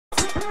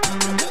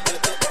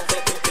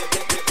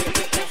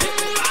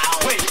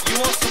Wait, you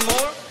want some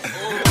more?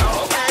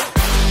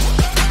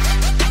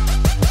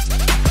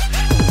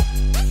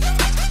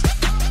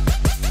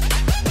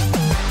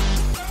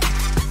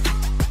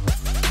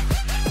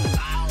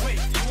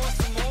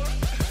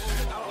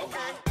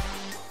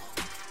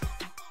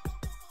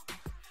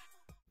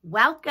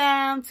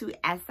 Welcome to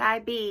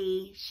SIB.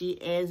 She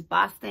is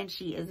Boston.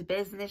 She is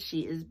business.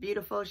 She is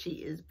beautiful. She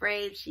is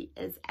brave. She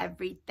is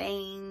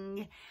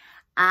everything.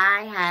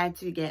 I had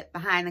to get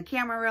behind the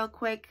camera real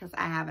quick because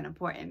I have an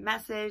important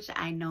message.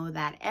 I know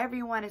that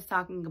everyone is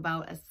talking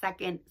about a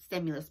second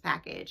stimulus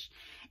package,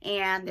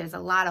 and there's a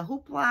lot of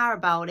hoopla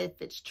about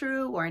if it's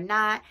true or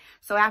not.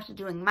 So after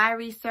doing my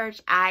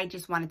research, I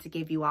just wanted to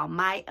give you all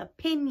my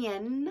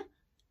opinion,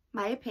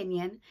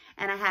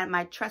 and I had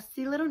my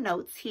trusty little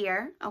notes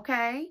here,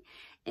 okay?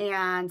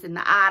 And in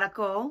the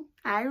article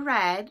I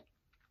read,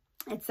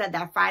 it said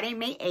that Friday,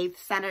 May 8th,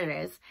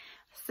 Senators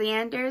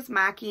Sanders,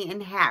 Markey,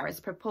 and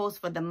Harris proposed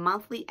for the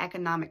monthly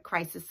Economic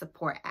Crisis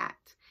Support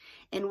Act,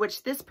 in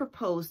which this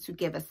proposed to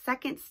give a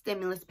second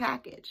stimulus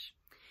package,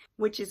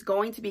 which is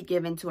going to be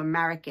given to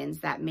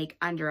Americans that make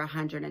under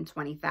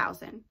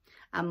 $120,000.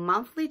 A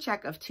monthly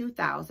check of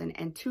 $2,000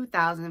 and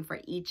 $2,000 for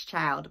each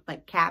child,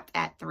 but capped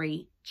at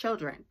 3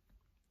 children.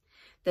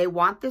 They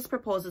want this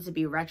proposal to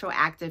be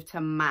retroactive to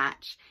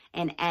March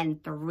and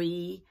end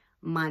 3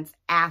 months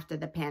after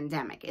the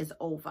pandemic is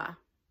over.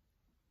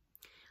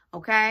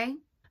 Okay?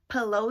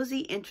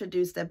 Pelosi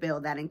introduced a bill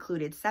that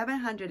included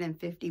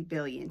 $750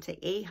 billion to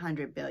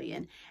 $800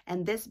 billion,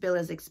 and this bill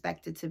is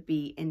expected to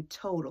be, in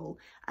total,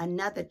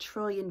 another $1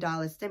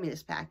 trillion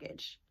stimulus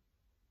package.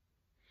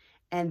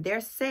 And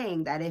they're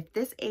saying that if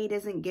this aid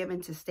isn't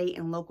given to state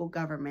and local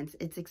governments,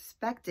 it's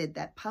expected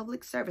that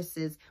public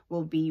services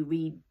will be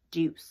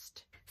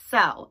reduced.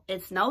 So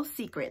it's no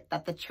secret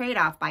that the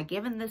trade-off by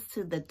giving this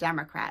to the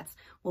Democrats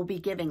will be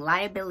giving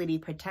liability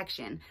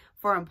protection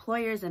for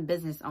employers and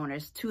business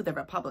owners to the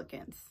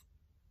Republicans.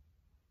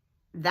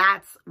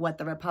 That's what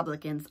the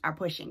Republicans are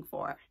pushing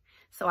for.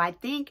 So I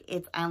think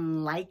it's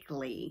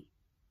unlikely,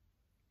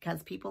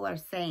 because people are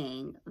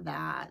saying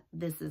that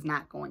this is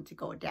not going to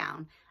go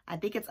down. I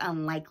think it's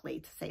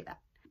unlikely to say that.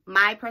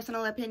 My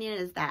personal opinion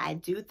is that I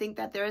do think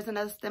that there is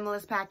another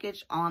stimulus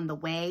package on the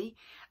way.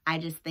 I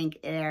just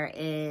think there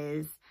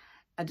is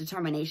a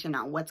determination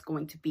on what's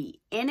going to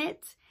be in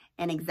it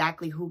and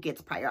exactly who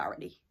gets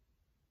priority.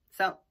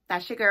 So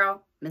that's your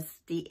girl, Miss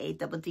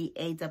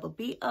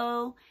DADDABBO.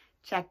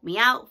 Check me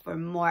out for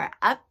more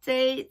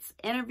updates,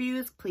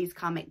 interviews. Please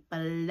comment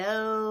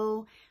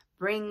below.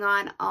 Bring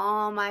on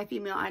all my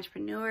female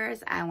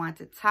entrepreneurs. I want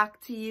to talk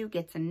to you,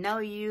 get to know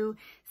you,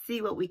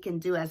 see what we can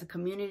do as a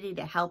community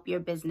to help your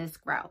business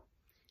grow.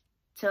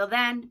 Till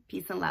then,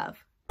 peace and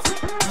love.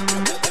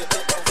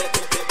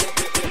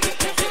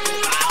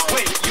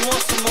 Wait, you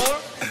want some more?